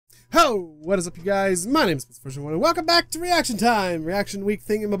Ho! What is up, you guys? My name is Markiplier, and welcome back to Reaction Time! Reaction Week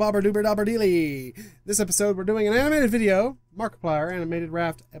thingamabobber-doober-dobber-dealy. This episode, we're doing an animated video, Markiplier Animated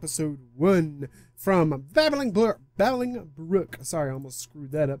RAFT Episode 1 from Babbling Brook. Sorry, I almost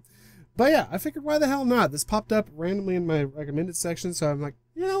screwed that up. But yeah, I figured why the hell not? This popped up randomly in my recommended section, so I'm like,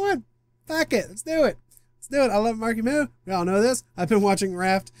 you know what? Fuck it, let's do it. Let's do it. I love Marky Moo. We all know this. I've been watching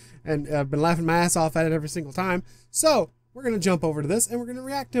RAFT, and I've been laughing my ass off at it every single time. So, we're going to jump over to this, and we're going to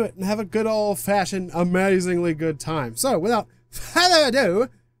react to it, and have a good old-fashioned, amazingly good time. So, without further ado,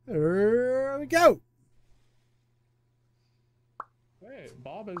 here we go. Hey,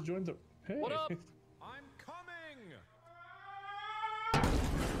 Bob has joined the... Hey. What up? I'm coming!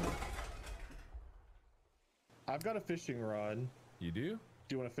 I've got a fishing rod. You do?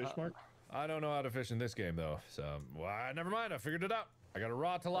 Do you want to fish, Mark? I don't know how to fish in this game, though. So, well, never mind. I figured it out. I got a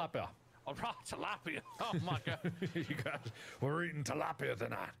raw tilapia. A raw tilapia. Oh my god. You guys, we're eating tilapia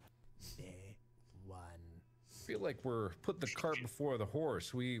tonight. Day one. I feel like we're putting the cart before the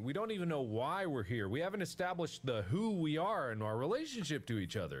horse. We don't even know why we're here. We haven't established the who we are and our relationship to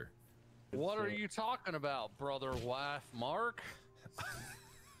each other. What are you talking about, brother, wife, Mark?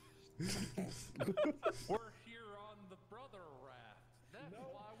 We're here on the brother raft. That's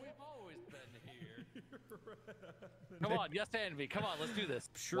why we've always been here. Come on, yes, Envy. Come on, let's do this.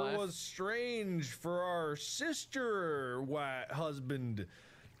 Sure wife. was strange for our sister husband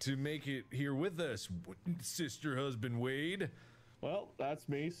to make it here with us. Sister husband Wade. Well, that's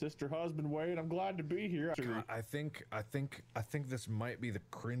me, sister husband Wade. I'm glad to be here. God, I think this might be the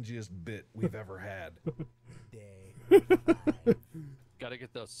cringiest bit we've ever had. Day five. Gotta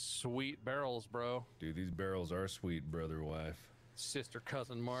get those sweet barrels, bro. Dude, these barrels are sweet, brother, wife. Sister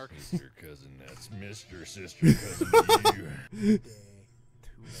cousin Mark. Sister cousin, that's Mr. Sister cousin you. Day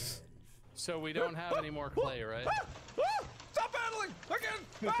 12. So we don't have any more clay, right? Stop battling! Again!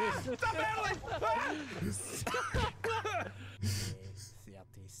 Stop battling! Day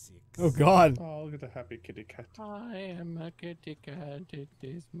 36. Oh, God. Oh, look at the happy kitty cat. I am a kitty cat. It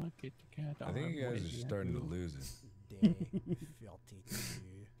is my kitty cat. I think you guys are starting to lose it. Day 32.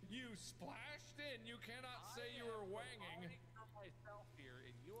 You splashed in. You cannot say you were wanging. Myself here,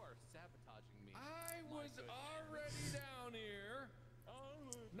 and you are sabotaging me. I was already down here,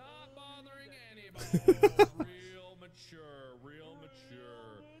 not bothering anybody. Real mature, real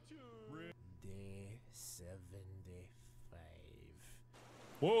mature. Day 75.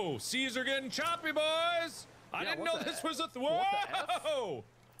 Whoa, seas are getting choppy, boys. I didn't know this was a what the F? whoa.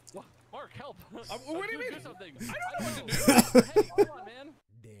 What? Mark, help! What do you mean? Do something. I don't know what to do. Hey, come on, man.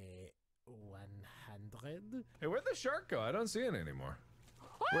 Day 100. Hey, where'd the shark go? I don't see it anymore.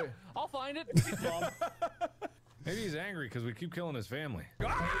 Wait. I'll find it. Maybe he's angry because we keep killing his family.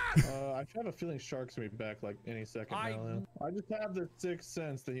 I have a feeling Shark's gonna be back like any second now. I just have the sixth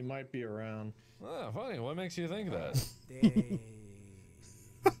sense that he might be around. Oh, funny. What makes you think that? Day.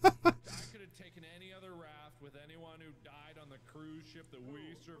 I could have taken any other raft with anyone who died on the cruise ship that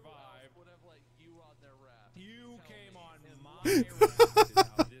we survived. Would have let you on their raft. You came on my raft. Is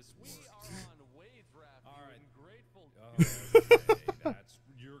how this We works. are on Wade's raft. All right. Ungrateful. Okay,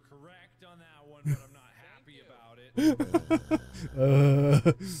 you're correct on that one, but I'm not happy about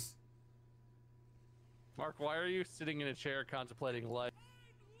it. Mark, why are you sitting in a chair contemplating life?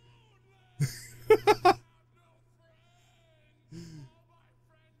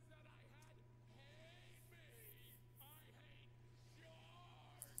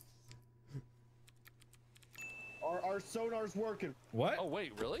 Our sonar's working. What? Oh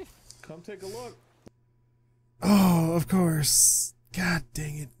wait, really? Come take a look. Oh, of course. God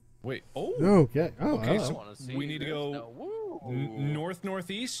dang it. Wait. Oh. Okay. Oh, Okay, I so wanna see we need to this. go No, woo.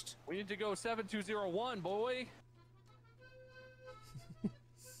 northeast. We need to go 7201, boy.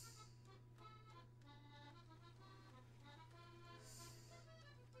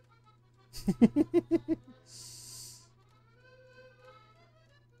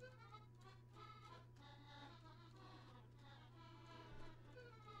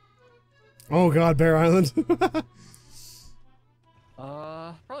 Oh, God, Bear Island.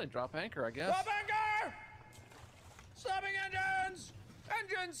 Probably drop anchor, I guess. Stop anchor! Stopping engines!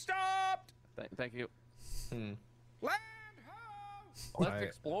 Engines stopped! Thank you. Land ho! Let's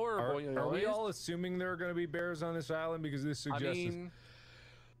explore, Are boy. we all assuming there are going to be bears on this island because this suggests? I mean,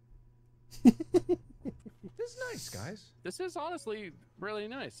 this is nice, guys. this is honestly really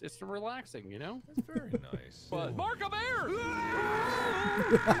nice. It's relaxing, you know? It's very nice. But Mark, a bear!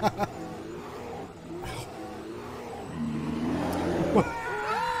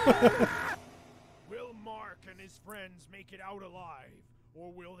 Will Mark and his friends make it out alive,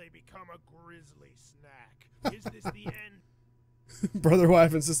 or will they become a grisly snack? Is this the end? Brother,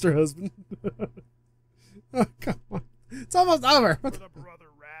 wife, and sister, husband. Oh, come on. It's almost over. For the brother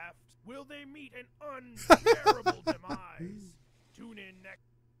raft, will they meet an unbearable demise? Tune in next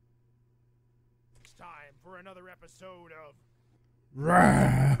time for another episode of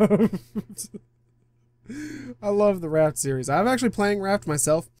Raft. I love the Raft series. I'm actually playing Raft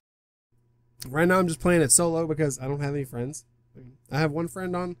myself. Right now I'm just playing it solo because I don't have any friends. I have one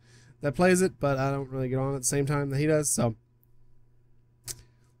friend on that plays it, but I don't really get on at the same time that he does, so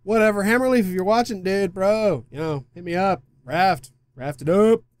whatever. Hammerleaf, if you're watching, dude, bro, you know, hit me up. Raft it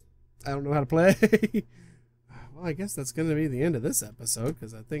up. I don't know how to play. Well, I guess that's gonna be the end of this episode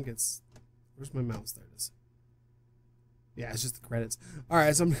because I think it's, where's my mouse? There it is. Yeah, it's just the credits. All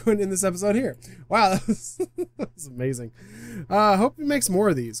right, so I'm going to end this episode here. Wow, that was amazing. I hope he makes more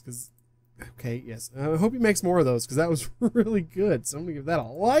of these because, okay, yes. I hope he makes more of those because that was really good. So I'm going to give that a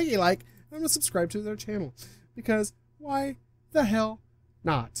like. I'm going to subscribe to their channel because why the hell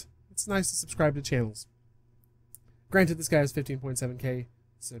not? It's nice to subscribe to channels. Granted, this guy has 15.7K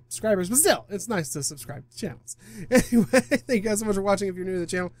subscribers, but still, it's nice to subscribe to channels. Anyway, thank you guys so much for watching. If you're new to the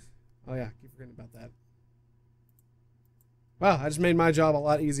channel, oh yeah, keep forgetting about that. Well, I just made my job a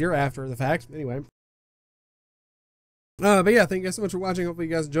lot easier after the fact. Anyway. But yeah, thank you guys so much for watching. Hopefully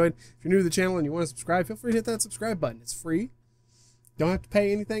you guys enjoyed. If you're new to the channel and you want to subscribe, feel free to hit that subscribe button. It's free. Don't have to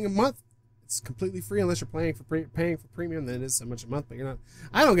pay anything a month. It's completely free unless you're paying for premium. Then it is so much a month, but you're not.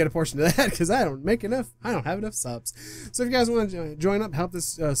 I don't get a portion of that because I don't make enough. I don't have enough subs. So if you guys want to join up, help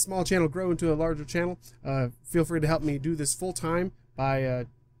this small channel grow into a larger channel, feel free to help me do this full time by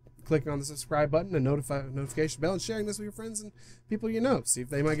clicking on the subscribe button and notification bell and sharing this with your friends and people you know. See if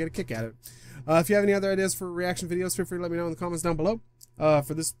they might get a kick at it. If you have any other ideas for reaction videos, feel free to let me know in the comments down below.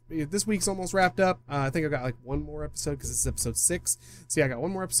 For this week's almost wrapped up. I think I got like one more episode because it's episode 6. So yeah, I got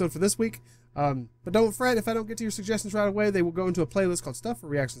one more episode for this week. But don't fret if I don't get to your suggestions right away. They will go into a playlist called Stuff for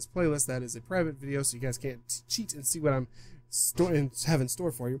Reactions playlist. That is a private video, so you guys can't cheat and see what I'm have in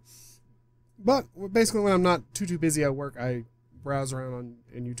store for you. But basically, when I'm not too busy at work, I browse around on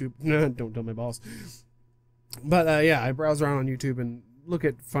YouTube. Don't tell my boss. But yeah, I browse around on YouTube and look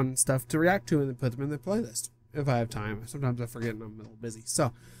at fun stuff to react to and then put them in the playlist if I have time. Sometimes I forget and I'm a little busy.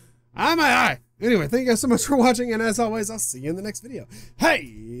 So, anyway, thank you guys so much for watching, and as always, I'll see you in the next video. Hey,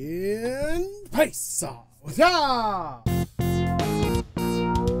 and peace out. Yeah!